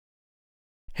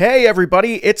Hey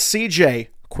everybody, it's CJ.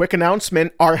 Quick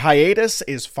announcement, our hiatus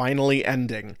is finally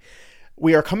ending.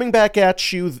 We are coming back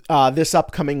at you this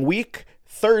upcoming week,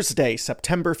 Thursday,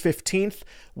 September 15th,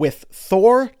 with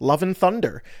Thor: Love and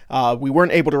Thunder. We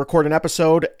weren't able to record an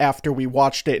episode after we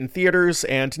watched it in theaters,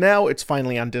 and now it's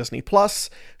finally on Disney+,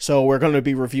 so we're going to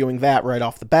be reviewing that right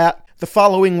off the bat. The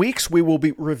following weeks, we will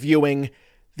be reviewing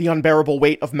The Unbearable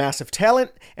Weight of Massive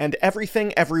Talent and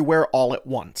Everything Everywhere All at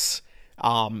Once.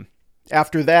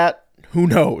 After that, who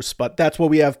knows, but that's what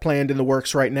we have planned in the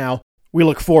works right now. We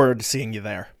look forward to seeing you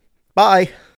there.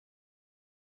 Bye!